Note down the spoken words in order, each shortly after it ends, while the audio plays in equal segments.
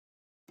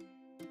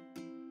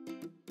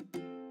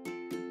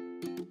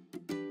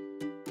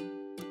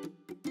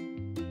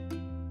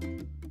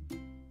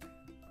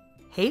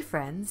Hey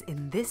friends,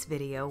 in this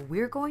video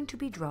we're going to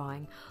be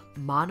drawing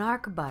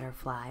monarch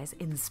butterflies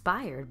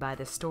inspired by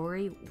the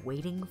story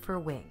Waiting for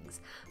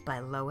Wings by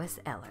Lois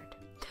Ehlert.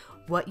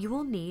 What you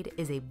will need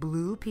is a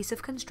blue piece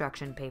of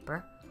construction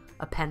paper,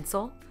 a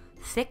pencil,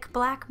 thick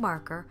black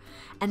marker,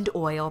 and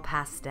oil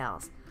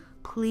pastels.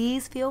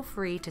 Please feel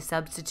free to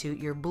substitute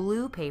your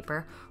blue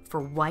paper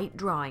for white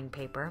drawing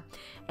paper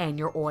and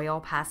your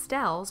oil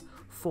pastels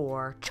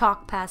for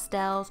chalk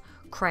pastels,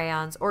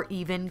 crayons, or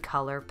even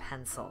color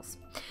pencils.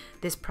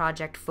 This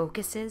project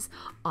focuses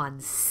on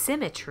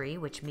symmetry,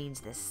 which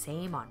means the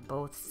same on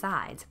both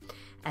sides,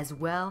 as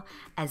well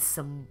as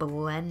some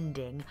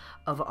blending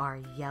of our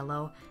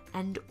yellow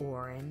and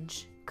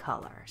orange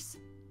colors.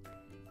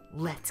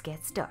 Let's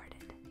get started.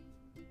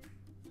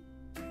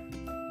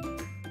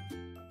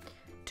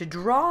 To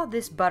draw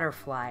this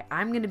butterfly,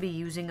 I'm going to be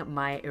using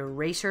my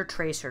eraser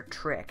tracer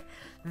trick.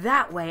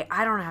 That way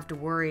I don't have to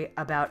worry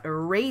about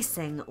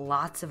erasing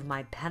lots of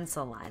my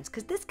pencil lines,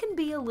 because this can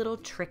be a little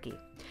tricky.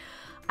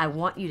 I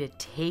want you to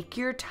take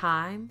your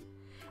time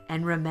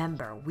and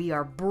remember, we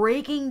are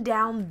breaking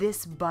down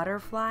this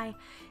butterfly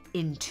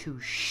into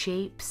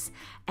shapes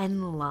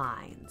and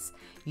lines.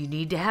 You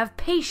need to have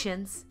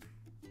patience,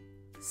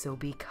 so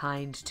be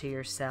kind to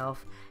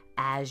yourself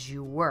as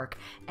you work,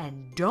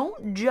 and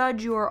don't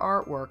judge your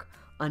artwork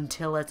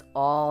until it's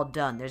all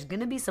done. There's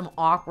going to be some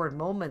awkward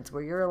moments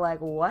where you're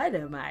like, what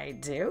am I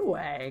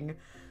doing?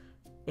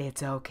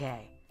 It's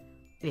okay.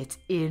 It's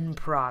in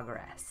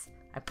progress.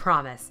 I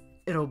promise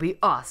it'll be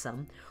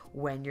awesome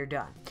when you're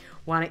done.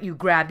 Why don't you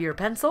grab your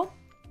pencil?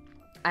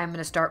 I'm going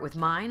to start with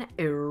mine,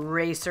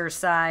 eraser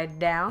side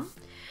down.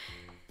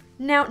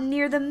 Now,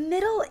 near the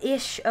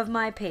middle-ish of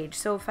my page,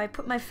 so if I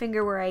put my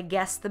finger where I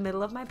guess the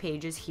middle of my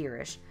page is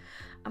here-ish,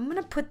 I'm going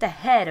to put the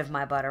head of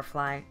my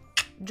butterfly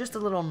just a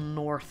little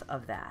north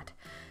of that.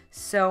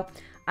 So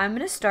I'm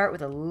going to start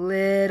with a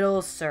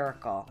little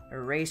circle,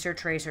 eraser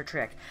tracer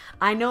trick.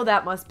 I know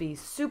that must be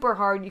super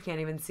hard. You can't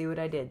even see what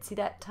I did. See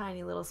that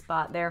tiny little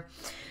spot there?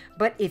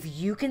 But if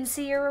you can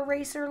see your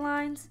eraser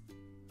lines,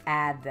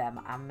 add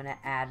them. I'm going to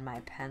add my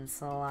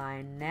pencil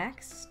line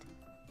next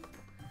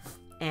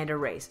and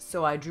erase.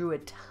 So I drew a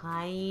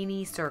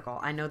tiny circle.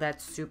 I know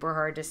that's super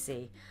hard to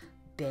see.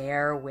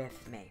 Bear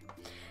with me.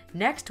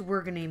 Next,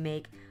 we're going to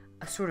make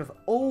a sort of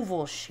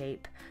oval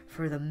shape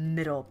for the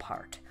middle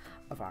part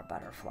of our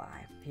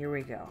butterfly. Here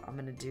we go. I'm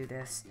going to do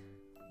this.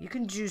 You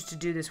can choose to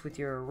do this with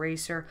your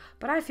eraser,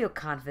 but I feel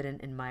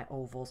confident in my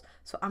ovals,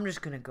 so I'm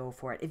just going to go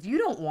for it. If you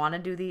don't want to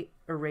do the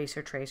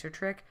eraser tracer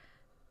trick,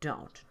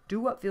 don't. Do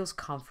what feels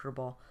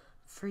comfortable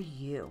for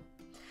you.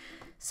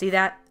 See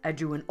that? I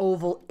drew an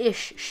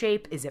oval-ish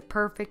shape. Is it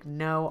perfect?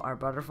 No. Our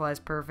butterfly's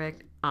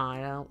perfect? I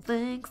don't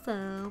think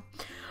so.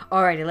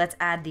 Alrighty, let's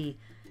add the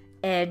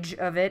edge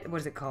of it.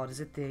 What is it called?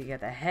 Is it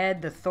the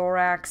head, the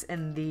thorax,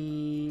 and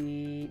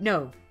the...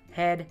 No.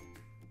 Head,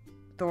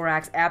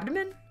 thorax,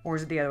 abdomen? Or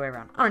is it the other way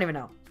around? I don't even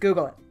know.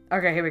 Google it.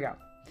 Okay, here we go.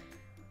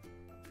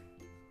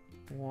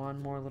 One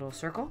more little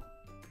circle.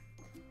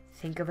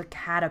 Think of a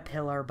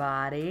caterpillar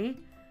body.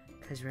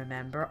 Because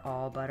remember,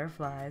 all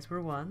butterflies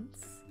were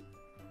once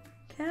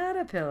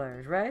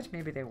caterpillars, right?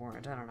 Maybe they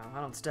weren't. I don't know.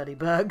 I don't study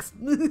bugs.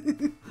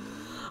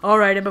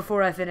 Alright, and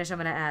before I finish, I'm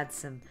going to add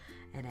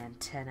an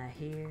antenna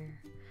here.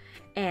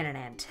 And an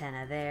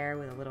antenna there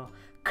with a little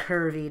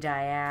curvy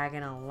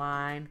diagonal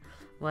line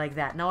like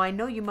that. Now, I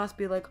know you must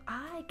be like,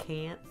 I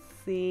can't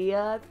see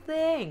a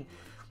thing.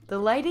 The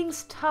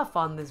lighting's tough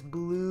on this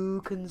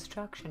blue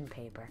construction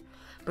paper.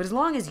 But as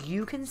long as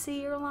you can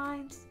see your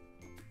lines,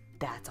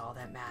 that's all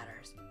that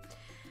matters.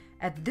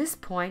 At this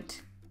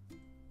point,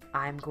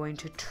 I'm going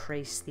to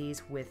trace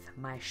these with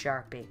my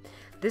Sharpie.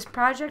 This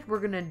project we're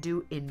going to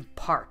do in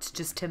parts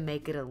just to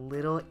make it a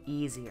little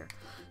easier.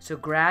 So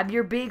grab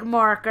your big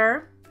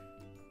marker,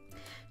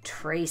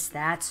 trace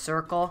that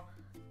circle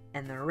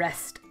and the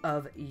rest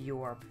of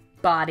your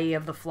body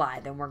of the fly.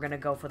 Then we're going to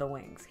go for the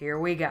wings. Here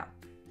we go.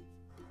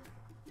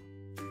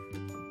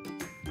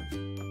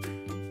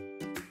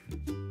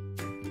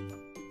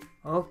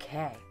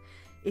 Okay,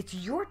 it's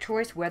your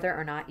choice whether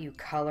or not you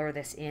color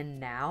this in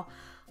now.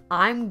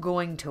 I'm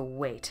going to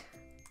wait,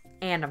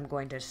 and I'm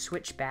going to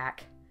switch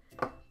back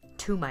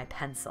to my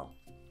pencil.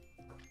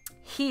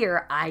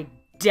 Here, I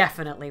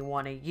definitely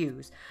want to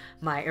use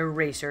my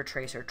eraser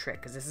tracer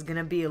trick, because this is going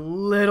to be a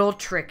little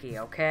tricky,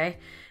 okay?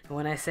 And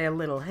when I say a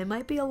little, it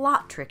might be a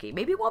lot tricky.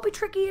 Maybe it won't be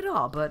tricky at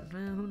all, but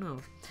who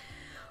knows?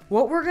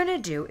 What we're going to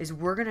do is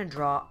we're going to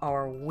draw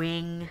our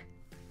wing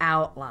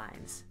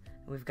outlines.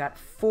 We've got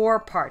 4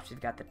 parts.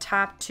 We've got the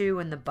top 2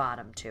 and the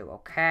bottom 2,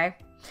 okay?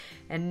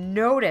 And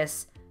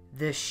notice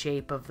the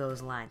shape of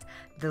those lines,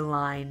 the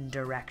line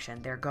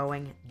direction. They're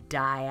going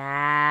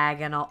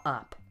diagonal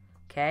up,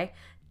 okay?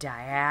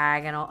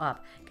 Diagonal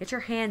up. Get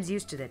your hands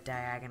used to that.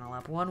 Diagonal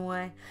up one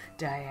way,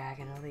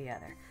 diagonal the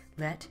other.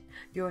 Let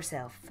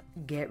yourself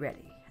get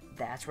ready.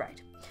 That's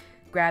right.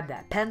 Grab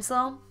that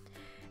pencil,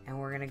 and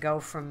we're going to go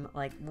from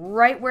like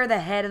right where the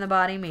head and the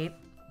body meet,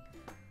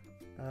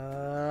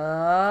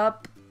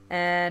 up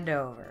and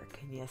over.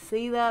 Can you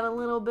see that a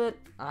little bit?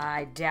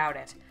 I doubt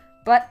it.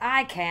 but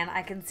I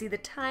can see the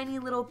tiny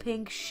little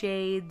pink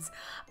shades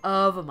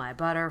of my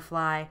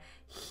butterfly.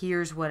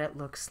 Here's what it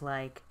looks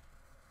like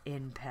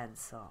in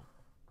pencil.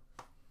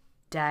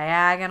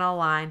 Diagonal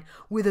line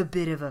with a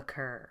bit of a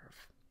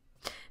curve.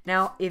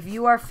 Now, if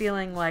you are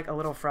feeling like a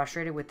little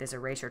frustrated with this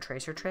eraser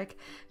tracer trick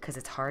because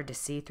it's hard to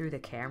see through the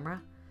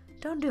camera,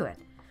 don't do it.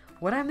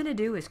 What I'm going to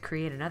do is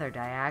create another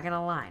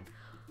diagonal line.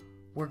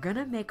 We're going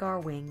to make our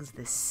wings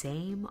the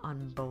same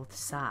on both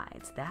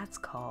sides. That's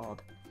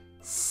called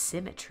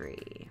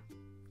symmetry.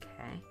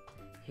 Okay,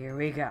 here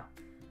we go.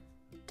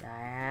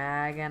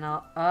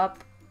 Diagonal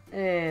up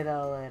with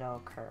a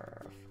little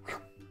curve.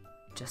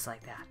 Just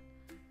like that.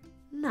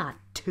 Not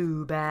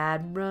too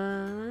bad,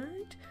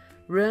 right?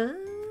 Right?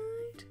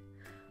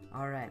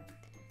 All right,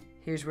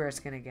 here's where it's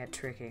going to get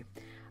tricky.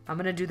 I'm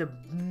going to do the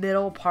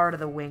middle part of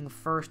the wing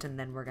first, and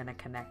then we're going to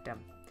connect them.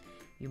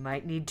 You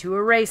might need to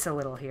erase a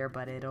little here,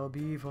 but it'll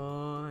be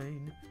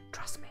fine.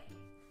 Trust me.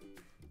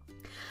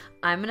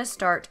 I'm going to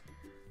start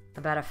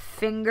about a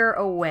finger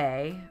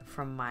away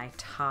from my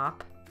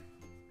top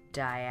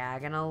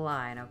diagonal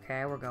line,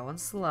 okay? We're going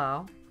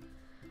slow.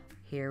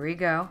 Here we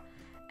go.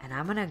 And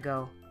I'm going to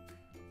go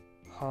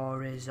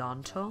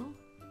horizontal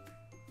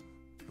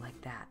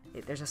like that.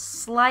 There's a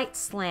slight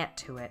slant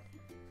to it,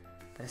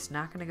 but it's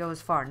not going to go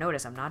as far.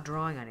 Notice I'm not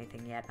drawing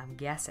anything yet. I'm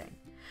guessing.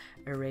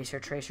 Eraser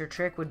tracer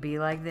trick would be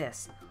like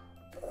this.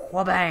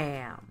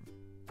 Wha-bam!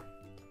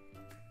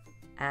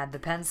 Add the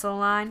pencil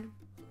line.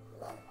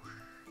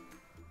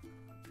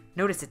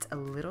 Notice it's a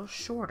little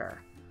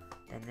shorter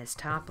than this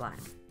top line.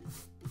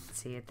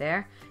 See it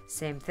there?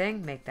 Same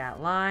thing. Make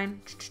that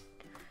line.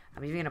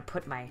 I'm even going to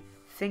put my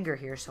finger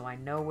here so I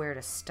know where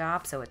to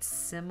stop, so it's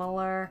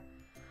similar.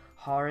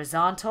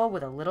 Horizontal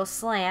with a little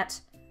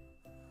slant.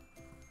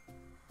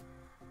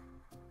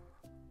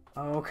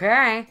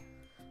 Okay.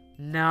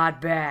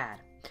 Not bad.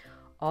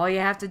 All you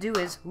have to do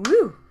is,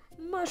 woo,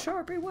 my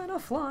Sharpie went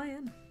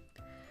a-flying.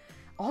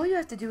 All you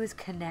have to do is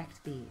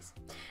connect these.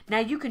 Now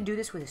you can do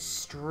this with a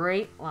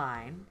straight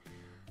line,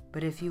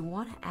 but if you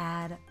want to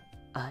add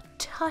a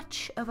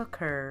touch of a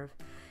curve,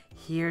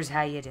 here's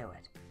how you do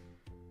it.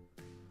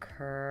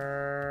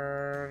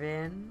 Curve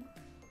in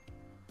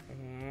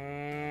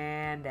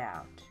and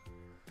out.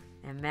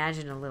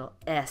 Imagine a little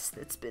S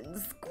that's been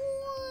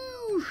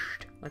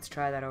squooshed. Let's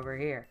try that over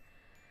here.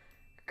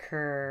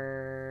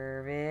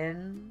 Curve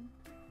in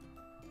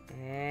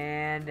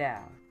and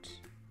out.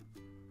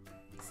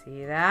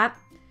 See that?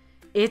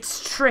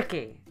 It's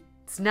tricky.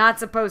 It's not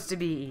supposed to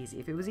be easy.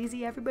 If it was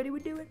easy, everybody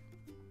would do it.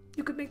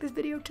 You could make this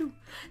video too.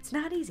 It's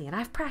not easy, and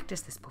I've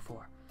practiced this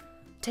before.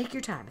 Take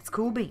your time. It's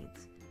cool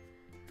beans.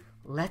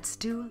 Let's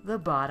do the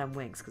bottom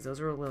wings, because those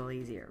are a little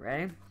easier,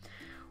 right?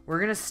 We're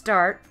going to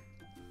start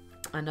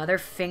another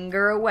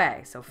finger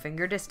away. So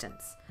finger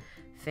distance.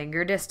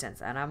 Finger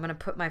distance. And I'm going to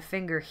put my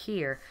finger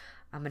here.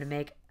 I'm going to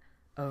make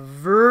a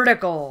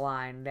vertical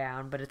line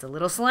down, but it's a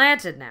little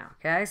slanted now.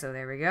 Okay, so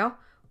there we go.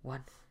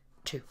 1,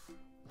 2,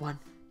 1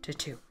 to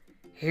 2.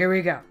 Here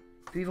we go.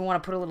 If you even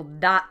want to put a little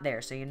dot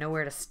there so you know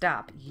where to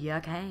stop, you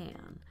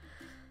can.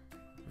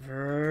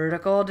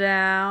 Vertical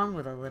down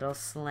with a little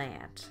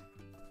slant.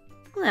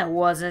 Well, that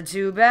wasn't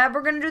too bad.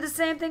 We're going to do the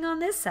same thing on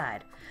this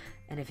side.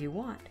 And if you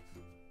want,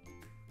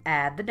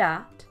 add the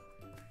dot.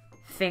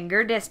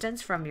 Finger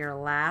distance from your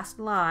last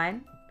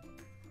line.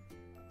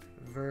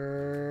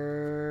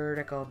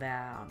 Vertical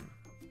down.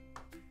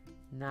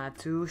 Not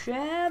too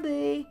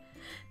shabby.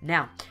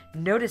 Now,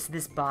 notice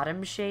this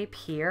bottom shape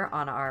here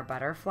on our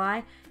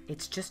butterfly.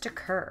 It's just a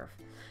curve.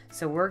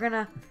 So we're going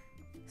to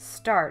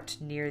start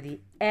near the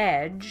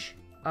edge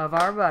of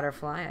our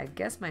butterfly. I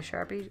guess my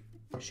Sharpie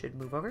should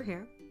move over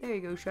here. There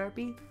you go,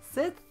 Sharpie.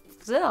 Sit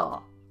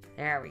still.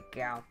 There we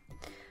go.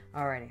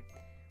 Alrighty.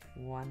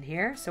 One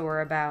here. So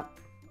we're about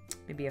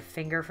maybe a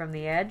finger from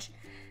the edge.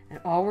 And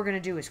all we're going to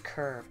do is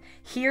curve.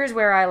 Here's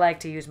where I like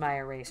to use my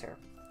eraser.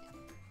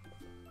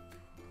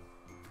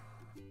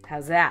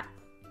 How's that?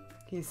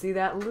 Can you see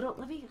that little?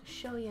 Let me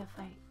show you if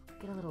I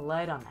get a little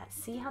light on that.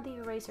 See how the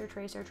eraser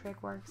tracer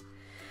trick works?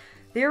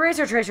 The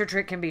eraser tracer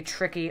trick can be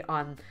tricky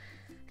on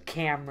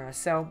camera,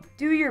 so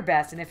do your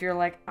best. And if you're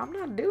like, I'm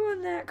not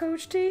doing that,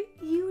 Coach T,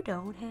 you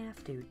don't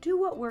have to. Do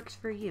what works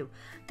for you.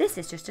 This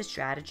is just a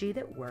strategy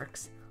that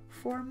works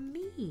for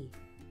me.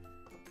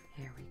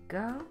 Here we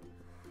go.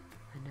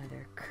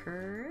 Another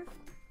curve.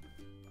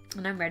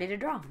 And I'm ready to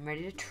draw. I'm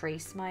ready to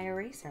trace my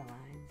eraser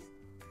lines.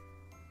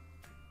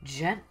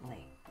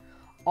 Gently.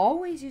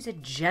 Always use a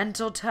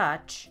gentle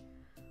touch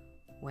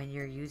when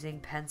you're using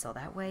pencil.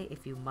 That way,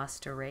 if you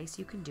must erase,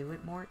 you can do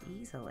it more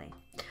easily.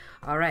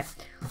 All right,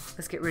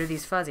 let's get rid of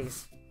these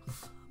fuzzies.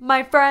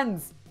 My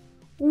friends,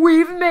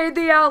 we've made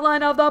the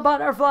outline of the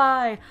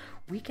butterfly.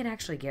 We can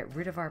actually get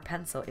rid of our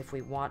pencil if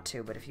we want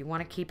to, but if you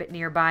want to keep it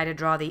nearby to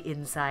draw the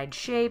inside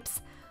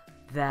shapes,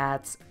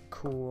 that's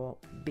cool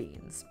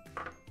beans.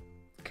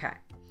 Okay,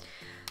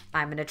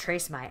 I'm going to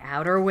trace my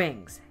outer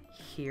wings.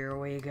 Here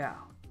we go.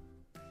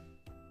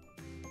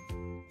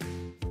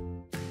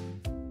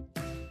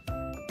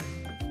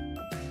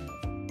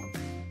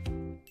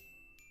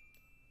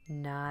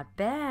 Not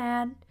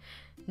bad.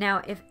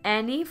 Now, if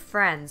any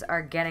friends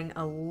are getting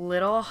a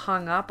little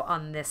hung up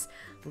on this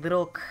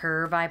little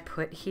curve I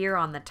put here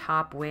on the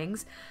top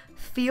wings,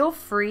 feel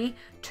free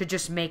to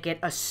just make it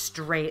a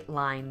straight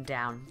line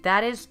down.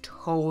 That is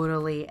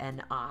totally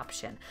an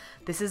option.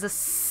 This is a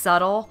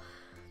subtle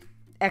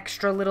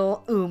extra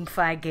little oomph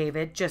I gave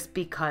it just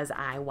because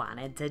I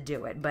wanted to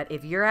do it. But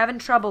if you're having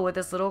trouble with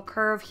this little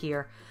curve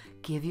here,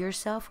 give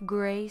yourself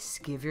grace,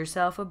 give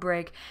yourself a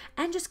break,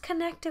 and just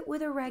connect it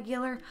with a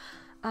regular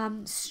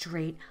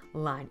straight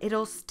line.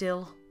 It'll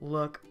still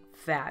look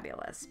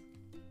fabulous.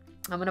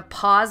 I'm going to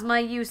pause my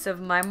use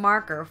of my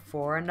marker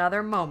for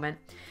another moment,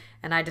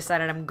 and I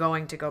decided I'm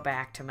going to go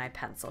back to my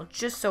pencil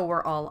just so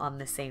we're all on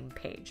the same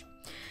page.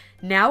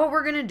 Now what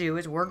we're going to do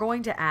is we're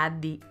going to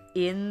add the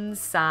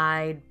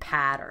inside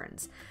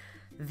patterns.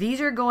 These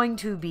are going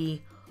to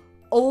be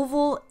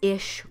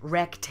oval-ish,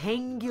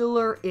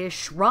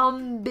 rectangular-ish,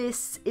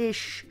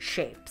 rhombus-ish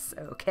shapes,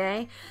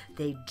 okay?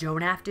 They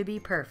don't have to be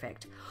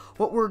perfect.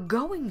 What we're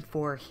going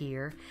for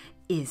here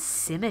is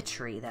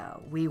symmetry,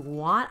 though. We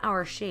want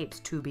our shapes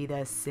to be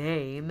the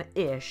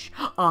same-ish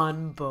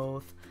on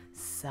both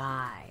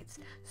sides.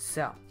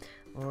 So,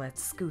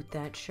 let's scoot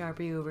that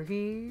Sharpie over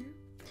here.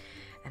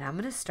 And I'm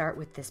going to start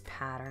with this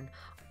pattern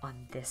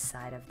on this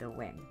side of the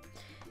wing.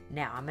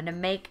 Now, I'm going to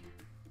make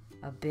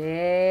a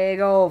big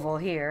oval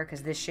here,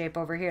 because this shape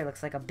over here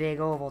looks like a big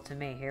oval to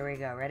me. Here we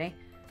go. Ready?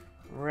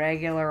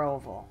 Regular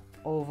oval.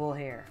 Oval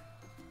here.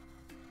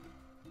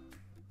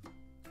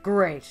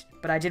 Great.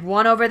 But I did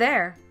one over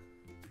there.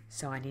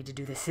 So I need to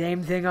do the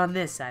same thing on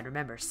this side.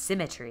 Remember,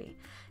 symmetry.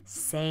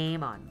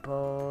 Same on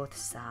both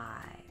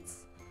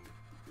sides.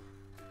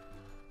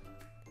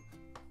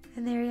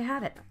 And there you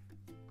have it.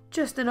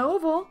 Just an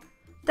oval.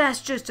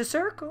 That's just a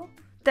circle.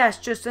 That's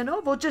just an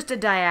oval, just a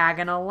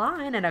diagonal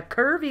line and a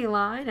curvy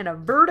line and a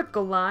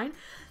vertical line.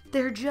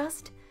 They're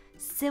just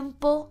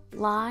simple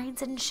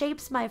lines and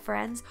shapes, my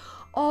friends.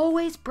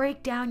 Always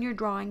break down your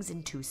drawings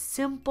into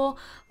simple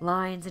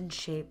lines and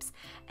shapes,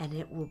 and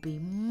it will be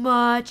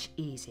much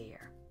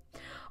easier.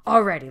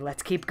 Alrighty,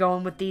 let's keep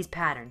going with these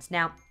patterns.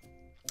 Now,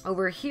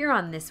 over here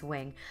on this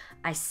wing,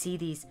 I see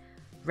these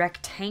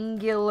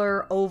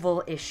rectangular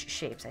oval-ish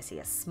shapes. I see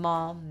a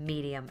small,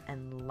 medium,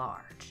 and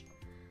large.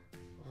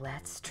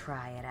 Let's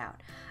try it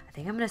out. I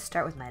think I'm going to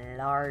start with my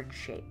large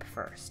shape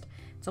first.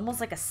 It's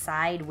almost like a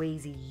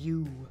sideways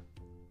U.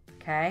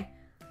 Okay?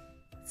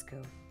 Let's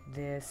go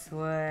this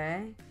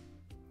way.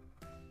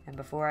 And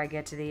before I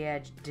get to the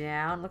edge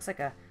down, looks like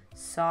a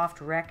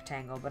soft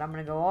rectangle, but I'm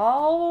going to go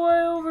all the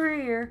way over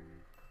here.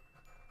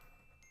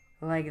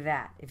 Like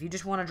that. If you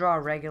just want to draw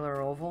a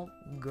regular oval,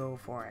 go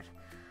for it.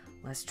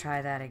 Let's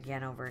try that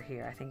again over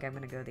here. I think I'm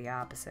going to go the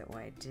opposite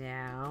way.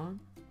 Down.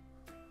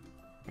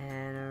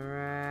 And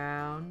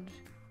around.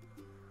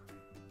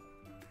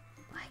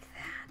 Like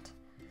that.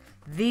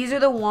 These are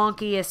the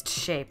wonkiest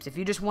shapes. If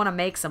you just want to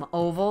make some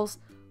ovals,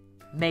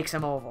 make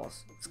some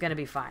ovals. It's going to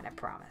be fine, I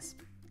promise.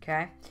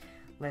 Okay?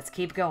 Let's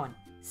keep going.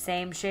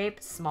 Same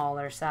shape,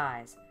 smaller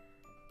size.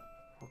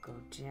 We'll go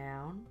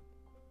down.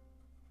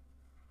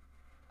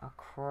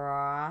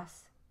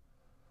 Across.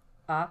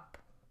 Up.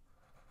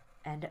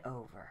 And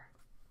over.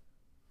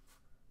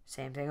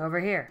 Same thing over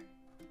here.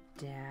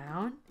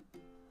 Down.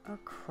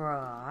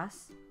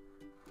 Across,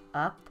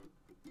 up,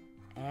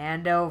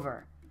 and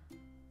over.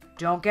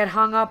 Don't get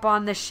hung up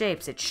on the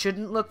shapes. It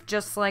shouldn't look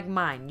just like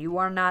mine. You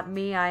are not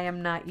me, I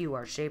am not you.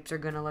 Our shapes are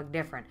going to look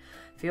different.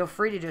 Feel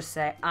free to just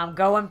say, I'm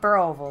going for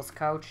ovals,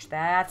 coach.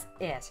 That's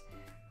it.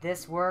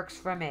 This works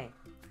for me.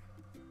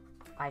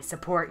 I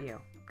support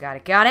you. Got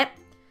it, got it?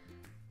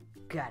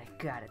 Got it,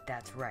 got it.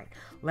 That's right.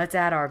 Let's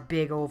add our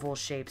big oval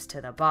shapes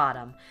to the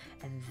bottom,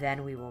 and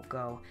then we will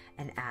go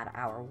and add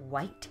our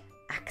white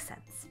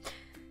accents.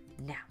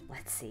 Now,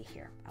 let's see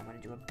here. I'm going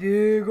to do a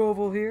big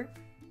oval here.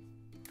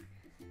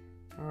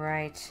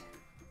 Right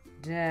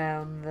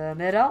down the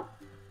middle.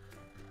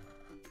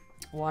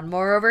 One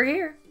more over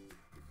here.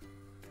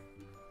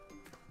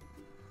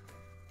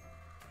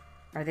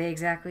 Are they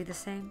exactly the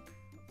same?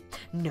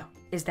 No.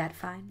 Is that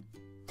fine?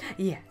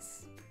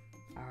 Yes.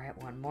 All right,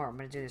 one more. I'm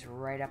going to do this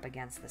right up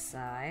against the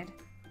side.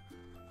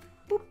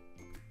 Boop.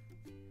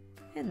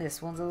 And this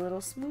one's a little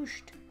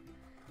smooshed.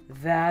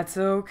 That's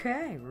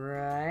okay,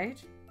 right?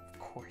 Of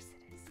course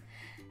it is.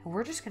 And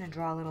we're just going to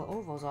draw little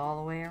ovals all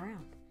the way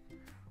around.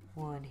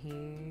 One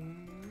here.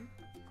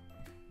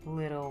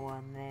 Little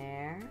one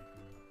there.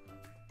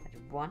 I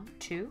did 1,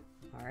 2.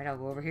 All right, I'll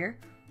go over here.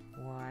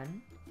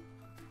 1,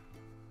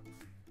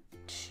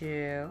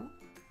 2.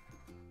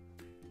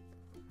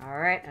 All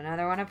right,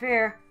 another one up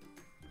here.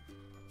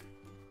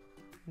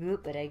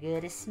 Oop, but I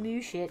gotta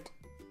smoosh it.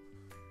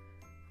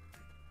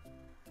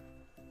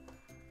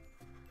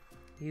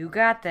 You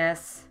got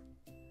this.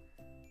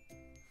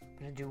 I'm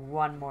gonna do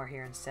one more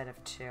here instead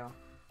of 2.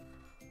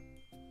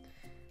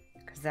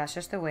 Because that's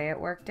just the way it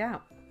worked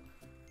out.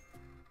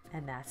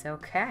 And that's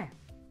okay.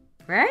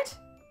 Right?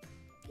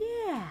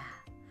 Yeah.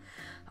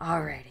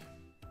 Alrighty.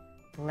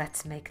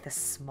 Let's make the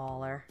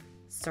smaller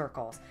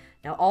circles.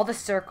 Now all the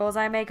circles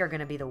I make are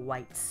gonna be the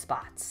white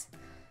spots.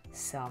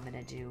 So I'm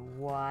gonna do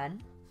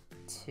 1,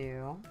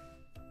 2,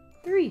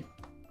 3.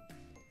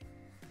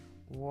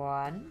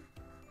 1,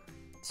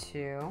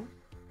 2,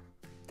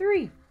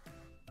 3.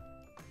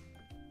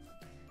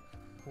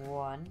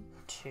 1,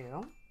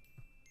 2,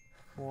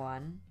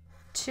 1,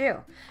 2.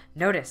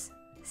 Notice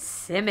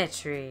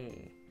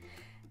symmetry.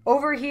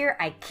 Over here,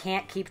 I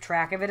can't keep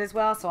track of it as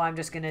well, so I'm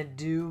just going to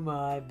do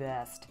my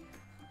best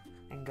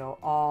and go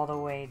all the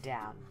way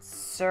down.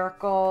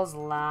 Circles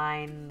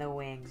line the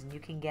wings, and you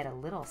can get a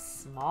little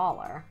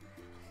smaller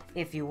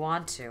if you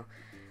want to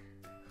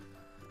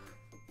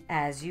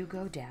as you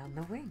go down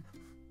the wing.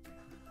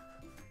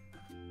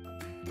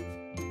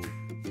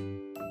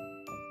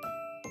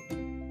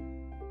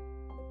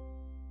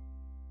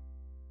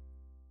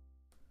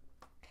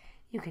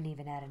 You can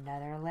even add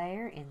another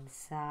layer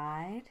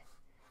inside.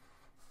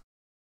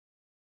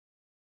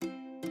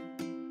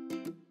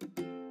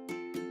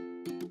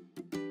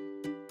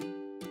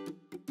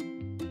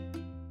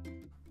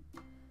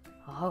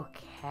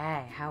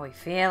 Okay, how we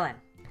feeling?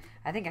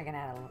 I think I can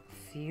add a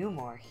few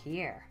more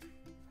here.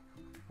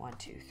 1,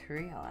 2,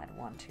 3. I'll add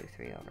 1, 2,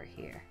 3 over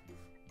here.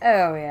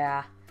 Oh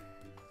yeah.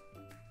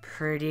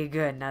 Pretty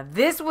good. Now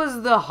this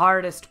was the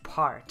hardest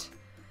part.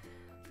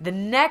 The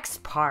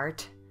next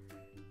part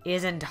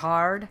isn't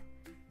hard.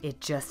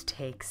 It just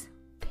takes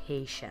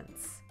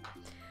patience.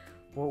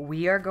 What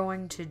we are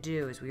going to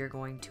do is we are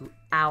going to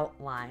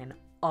outline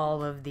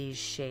all of these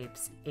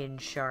shapes in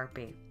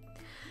Sharpie.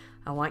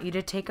 I want you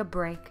to take a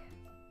break.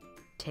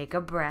 Take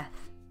a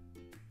breath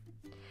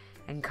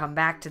and come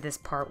back to this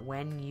part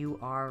when you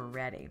are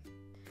ready.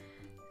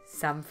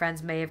 Some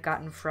friends may have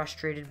gotten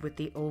frustrated with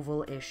the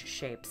oval-ish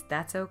shapes.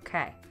 That's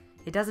okay.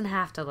 It doesn't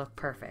have to look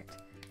perfect,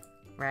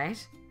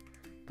 right?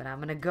 But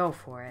I'm gonna go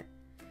for it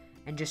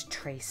and just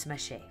trace my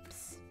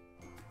shapes.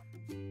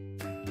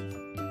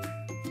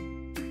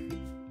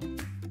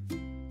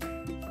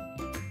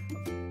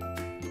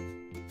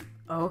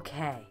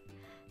 Okay.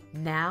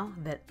 Now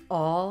that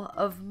all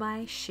of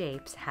my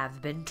shapes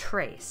have been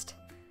traced,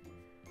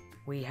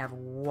 we have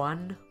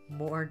one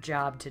more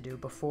job to do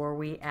before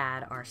we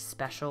add our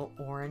special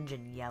orange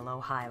and yellow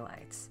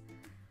highlights.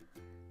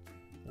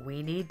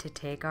 We need to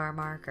take our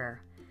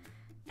marker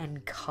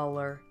and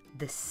color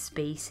the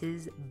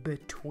spaces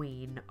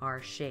between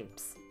our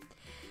shapes.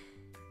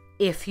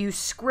 If you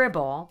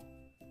scribble,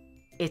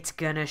 it's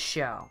gonna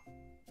show.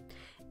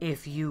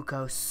 If you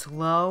go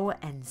slow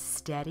and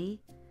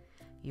steady,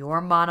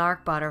 your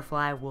monarch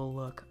butterfly will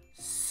look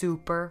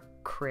super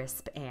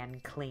crisp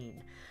and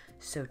clean.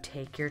 So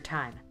take your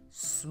time.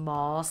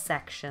 Small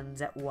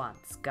sections at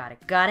once. Got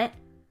it? Got it?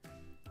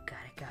 Got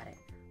it, got it.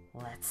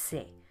 Let's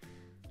see.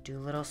 Do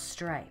little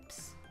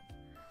stripes.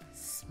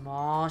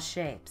 Small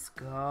shapes.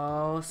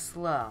 Go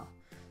slow.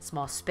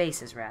 Small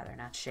spaces rather,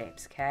 not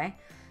shapes, okay?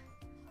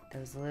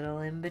 Those little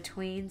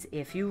in-betweens.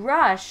 If you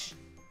rush,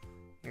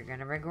 you're going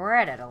to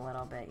regret it a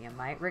little bit. You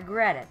might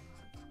regret it.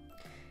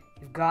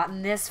 You've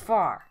gotten this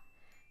far.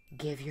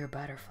 Give your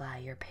butterfly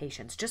your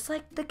patience, just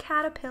like the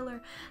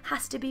caterpillar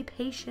has to be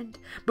patient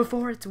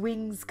before its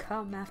wings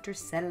come after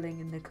settling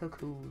in the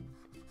cocoon.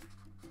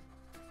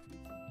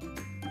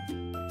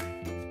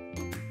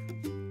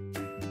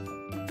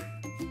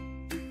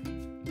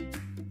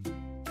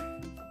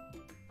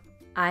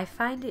 I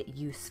find it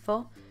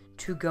useful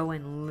to go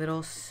in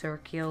little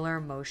circular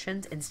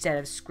motions instead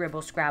of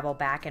scribble, scrabble,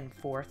 back and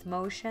forth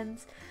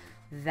motions.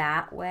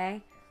 That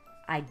way,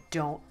 I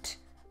don't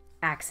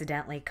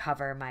accidentally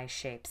cover my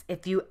shapes.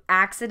 If you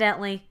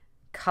accidentally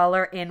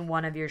color in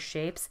one of your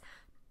shapes,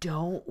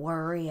 don't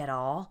worry at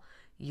all.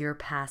 Your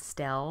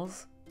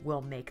pastels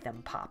will make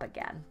them pop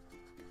again.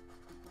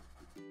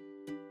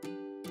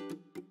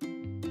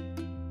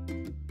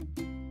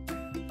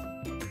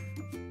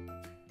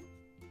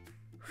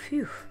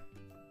 Phew,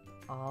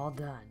 all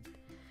done.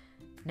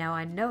 Now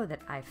I know that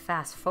I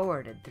fast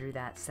forwarded through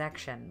that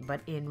section,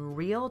 but in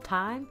real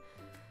time,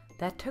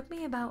 that took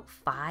me about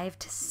 5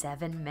 to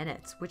 7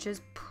 minutes, which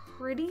is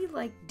pretty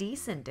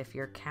decent if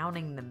you're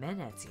counting the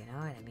minutes, you know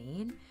what I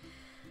mean?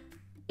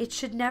 It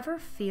should never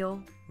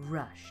feel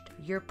rushed.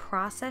 Your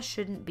process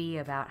shouldn't be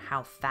about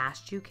how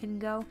fast you can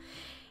go.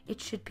 It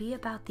should be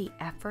about the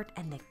effort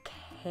and the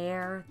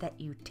care that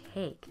you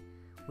take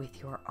with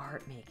your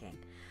art making.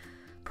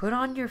 Put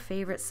on your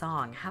favorite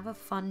song. Have a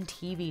fun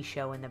TV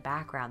show in the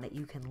background that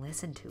you can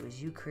listen to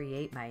as you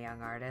create, my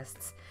young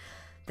artists.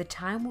 The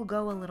time will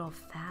go a little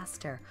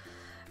faster,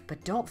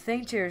 but don't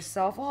think to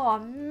yourself, oh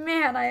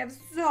man, I have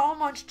so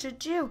much to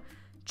do.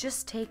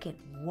 Just take it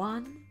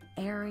one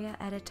area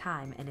at a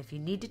time, and if you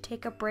need to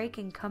take a break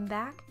and come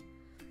back,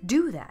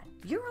 do that.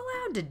 You're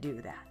allowed to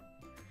do that.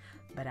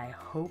 But I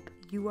hope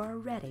you are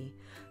ready,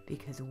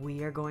 because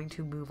we are going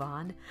to move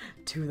on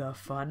to the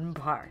fun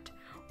part.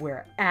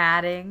 We're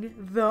adding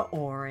the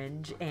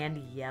orange and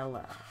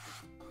yellow.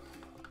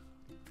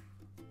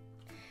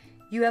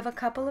 You have a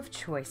couple of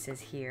choices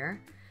here.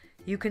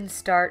 You can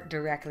start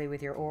directly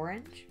with your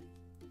orange,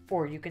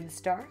 or you can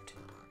start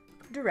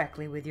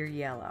directly with your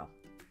yellow.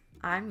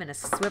 I'm going to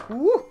swap.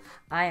 Woo!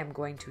 I am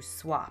going to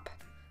swap.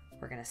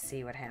 We're going to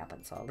see what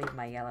happens. So I'll leave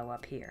my yellow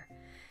up here.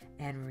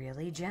 And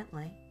really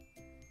gently,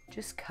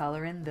 Just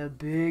color in the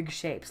big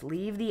shapes.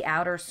 Leave the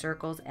outer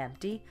circles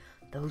empty.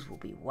 Those will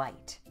be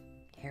white.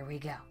 Here we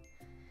go.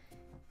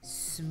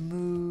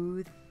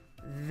 Smooth,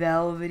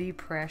 velvety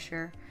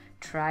pressure.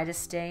 Try to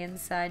stay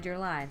inside your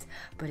lines,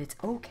 but it's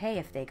okay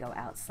if they go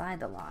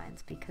outside the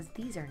lines because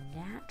these are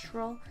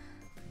natural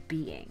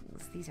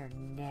beings. These are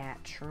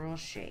natural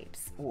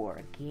shapes,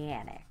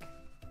 organic.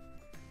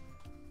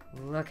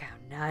 Look how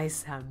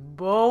nice and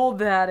bold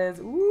that is.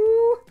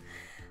 Ooh!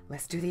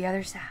 Let's do the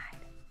other side.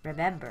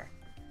 Remember,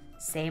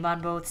 same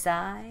on both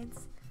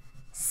sides.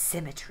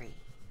 Symmetry.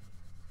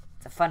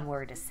 It's a fun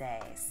word to say,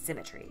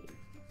 symmetry.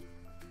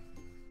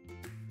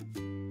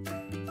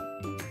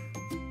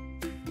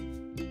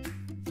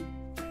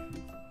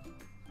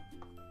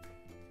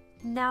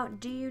 Now,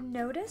 do you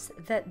notice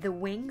that the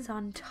wings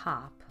on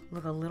top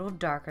look a little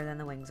darker than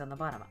the wings on the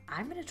bottom?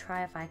 I'm going to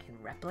try if I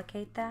can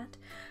replicate that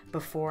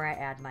before I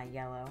add my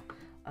yellow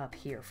up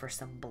here for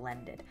some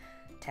blended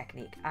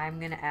technique. I'm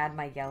going to add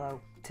my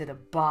yellow to the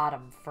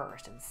bottom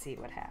first and see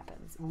what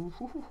happens.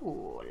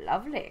 Ooh,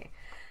 lovely.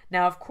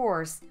 Now, of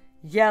course,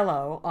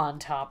 yellow on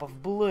top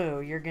of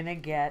blue, you're going to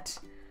get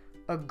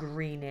a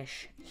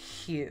greenish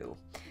hue.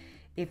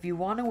 If you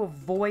want to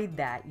avoid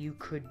that, you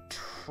could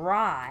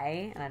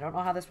try, and I don't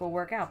know how this will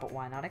work out, but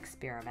why not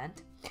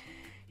experiment?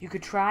 You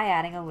could try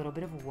adding a little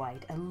bit of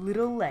white, a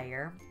little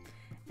layer,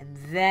 and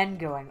then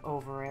going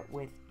over it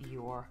with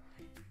your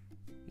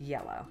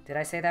yellow. Did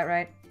I say that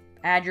right?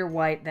 Add your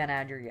white, then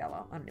add your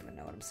yellow. I don't even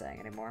know what I'm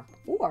saying anymore.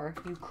 Or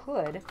you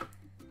could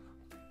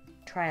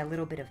try a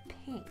little bit of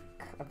pink,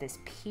 of this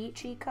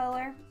peachy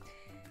color,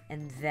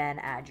 and then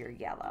add your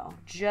yellow,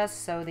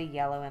 just so the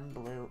yellow and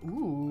blue,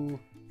 ooh,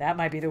 that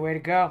might be the way to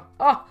go.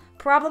 Oh,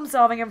 problem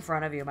solving in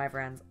front of you, my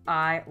friends.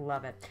 I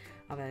love it.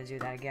 I'm going to do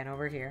that again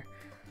over here.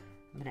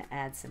 I'm going to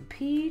add some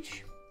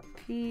peach,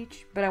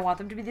 but I want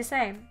them to be the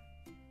same,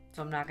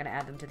 so I'm not going to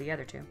add them to the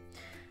other two.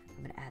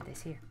 I'm going to add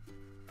this here.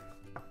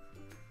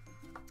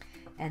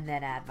 And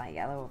then add my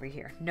yellow over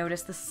here.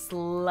 Notice the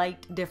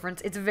slight difference.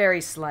 It's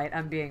very slight.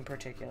 I'm being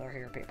particular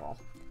here, people.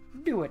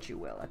 Do what you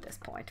will at this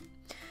point.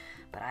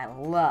 But I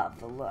love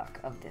the look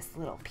of this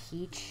little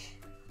peach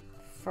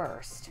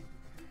first,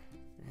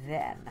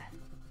 then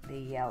the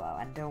yellow.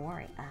 And don't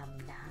worry,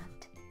 I'm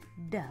not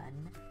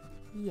done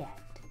yet.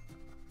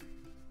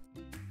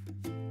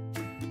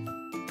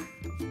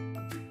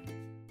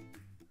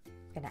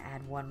 Gonna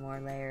add one more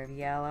layer of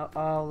yellow.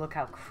 Oh, look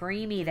how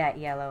creamy that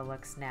yellow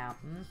looks now.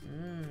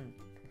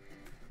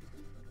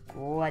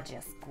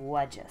 Gorgeous,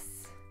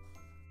 gorgeous.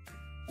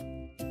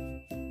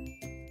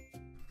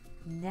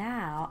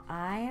 Now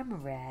I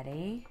am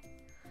ready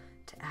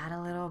to add a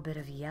little bit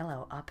of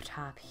yellow up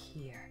top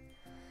here.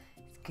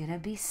 It's gonna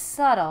be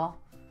subtle,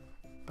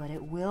 but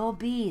it will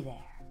be there.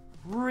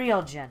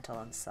 Real gentle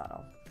and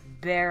subtle.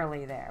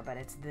 Barely there, but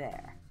it's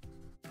there.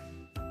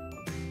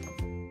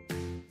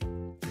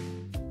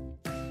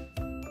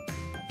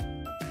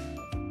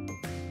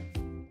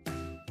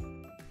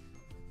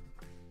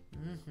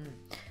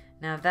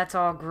 Now if that's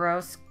all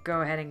gross,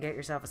 go ahead and get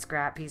yourself a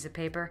scrap piece of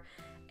paper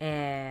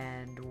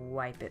and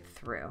wipe it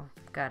through.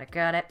 Got it,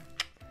 got it.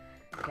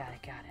 Got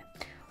it, got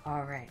it.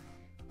 All right.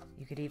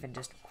 You could even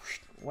just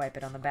wipe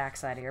it on the back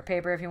side of your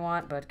paper if you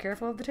want, but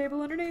careful of the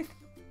table underneath.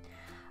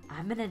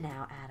 I'm gonna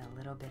now add a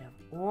little bit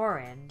of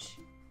orange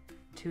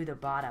to the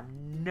bottom.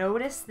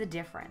 Notice the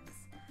difference.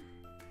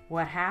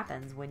 What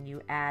happens when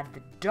you add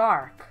the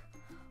dark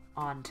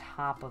on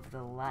top of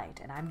the light.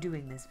 And I'm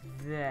doing this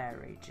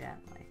very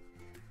gently.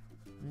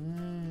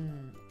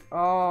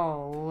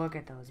 Oh, look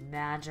at those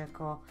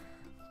magical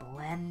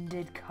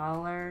blended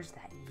colors.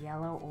 That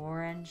yellow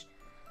orange.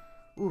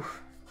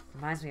 Oof,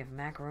 reminds me of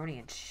macaroni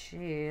and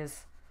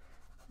cheese.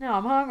 Now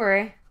I'm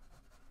hungry.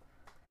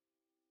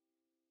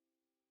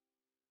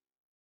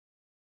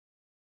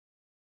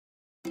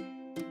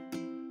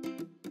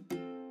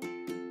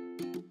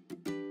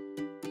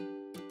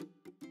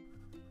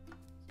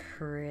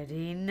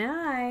 Pretty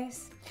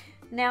nice.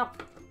 Now,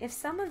 if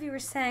some of you are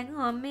saying,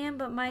 oh man,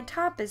 but my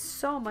top is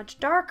so much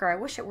darker, I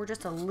wish it were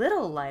just a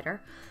little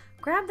lighter,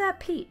 grab that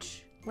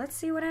peach. Let's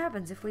see what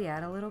happens if we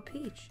add a little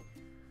peach.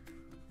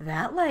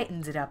 That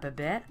lightens it up a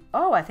bit.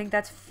 Oh, I think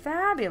that's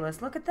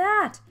fabulous. Look at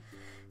that.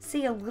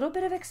 See, a little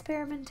bit of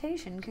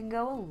experimentation can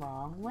go a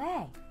long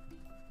way.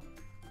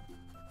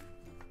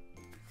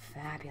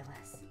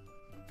 Fabulous.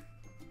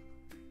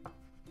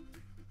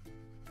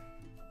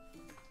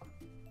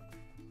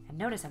 And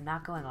notice I'm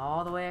not going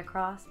all the way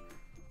across.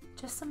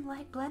 Just some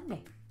light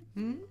blending.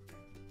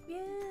 Yeah.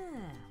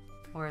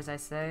 Or as I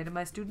say to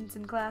my students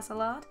in class a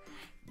lot,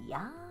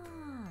 yes.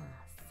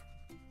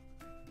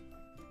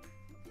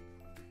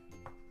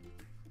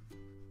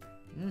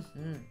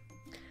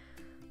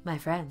 My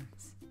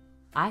friends,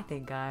 I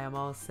think I am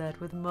all set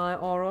with my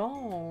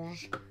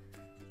orange.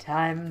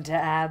 Time to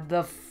add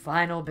the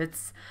final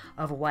bits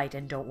of white.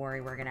 And don't worry,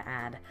 we're going to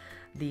add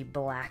the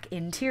black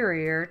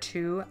interior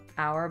to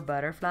our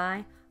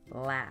butterfly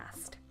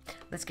last.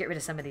 Let's get rid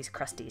of some of these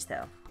crusties,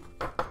 though.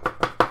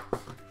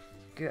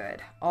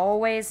 Good.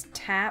 Always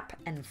tap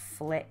and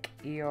flick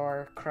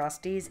your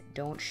crusties.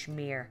 Don't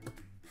smear.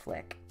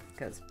 flick,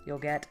 because you'll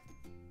get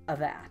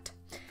that.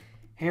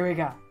 Here we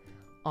go.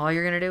 All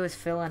you're going to do is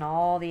fill in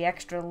all the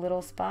extra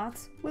little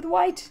spots with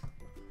white.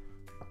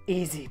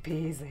 Easy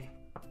peasy.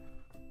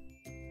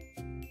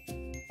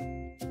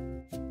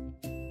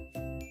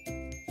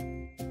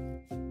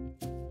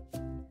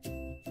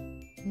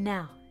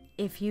 Now,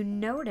 if you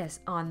notice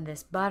on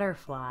this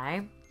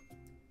butterfly,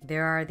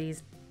 there are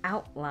these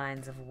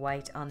outlines of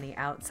white on the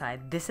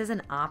outside. This is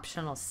an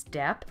optional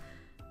step,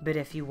 but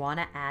if you want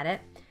to add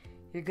it,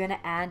 you're going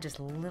to add just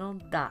little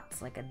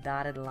dots, like a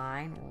dotted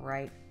line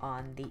right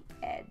on the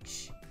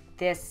edge.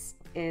 This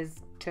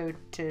is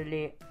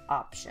totally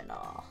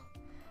optional,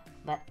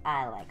 but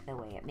I like the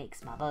way it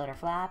makes my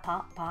butterfly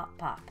pop, pop,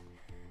 pop.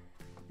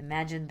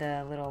 Imagine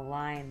the little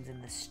lines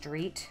in the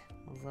street,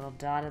 those little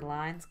dotted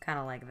lines, kind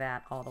of like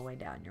that all the way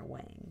down your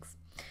wings.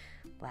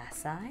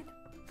 Last side.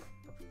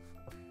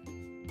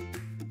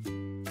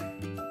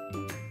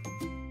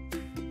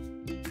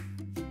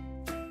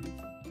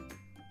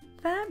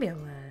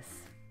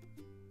 Fabulous.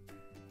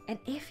 And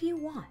if you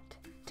want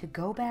to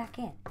go back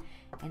in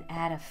and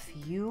add a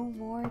few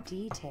more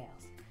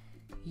details,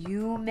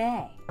 you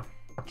may.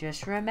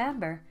 Just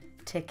remember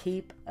to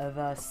keep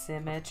the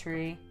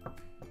symmetry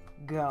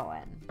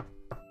going.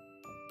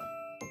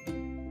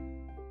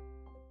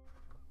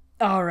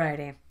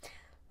 Alrighty,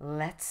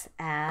 let's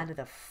add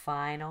the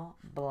final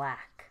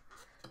black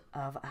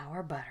of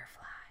our butterfly.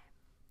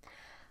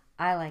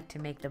 I like to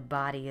make the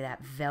body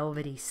that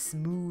velvety,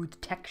 smooth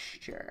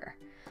texture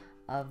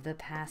of the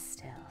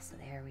pastel. So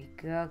there we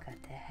go,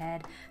 got the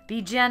head.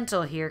 Be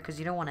gentle here because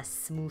you don't want to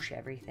smoosh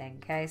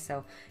everything, okay?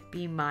 So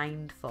be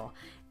mindful.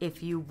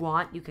 If you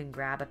want, you can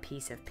grab a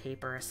piece of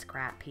paper, a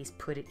scrap piece,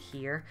 put it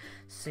here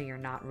so you're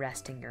not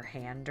resting your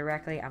hand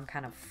directly. I'm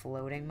kind of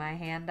floating my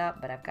hand up,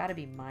 but I've got to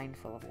be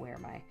mindful of where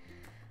my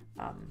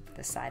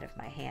the side of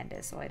my hand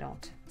is so I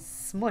don't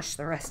smush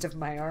the rest of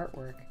my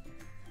artwork.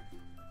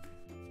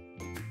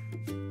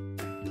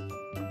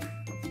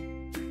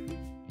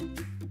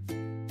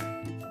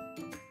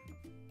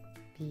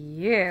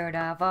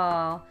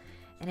 Beautiful.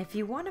 And if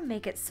you want to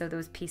make it so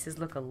those pieces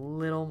look a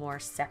little more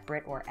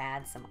separate or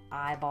add some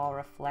eyeball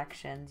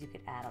reflections, you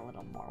could add a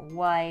little more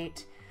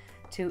white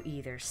to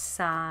either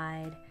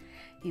side.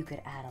 You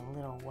could add a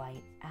little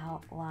white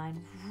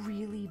outline,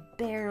 really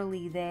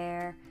barely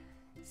there.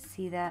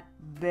 See that?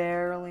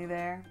 Barely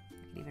there.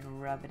 You can even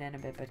rub it in a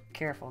bit, but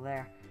careful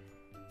there.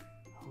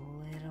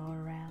 A little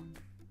around.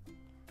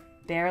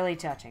 Barely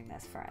touching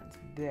this, friends.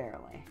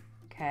 Barely.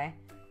 Okay?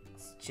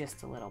 It's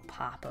just a little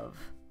pop of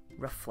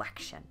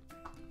reflection.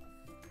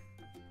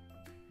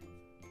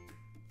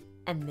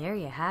 And there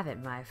you have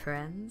it, my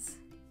friends.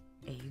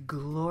 A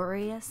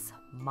glorious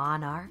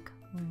monarch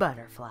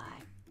butterfly.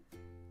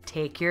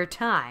 Take your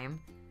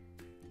time,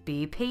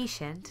 be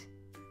patient,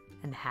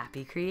 and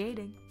happy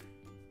creating.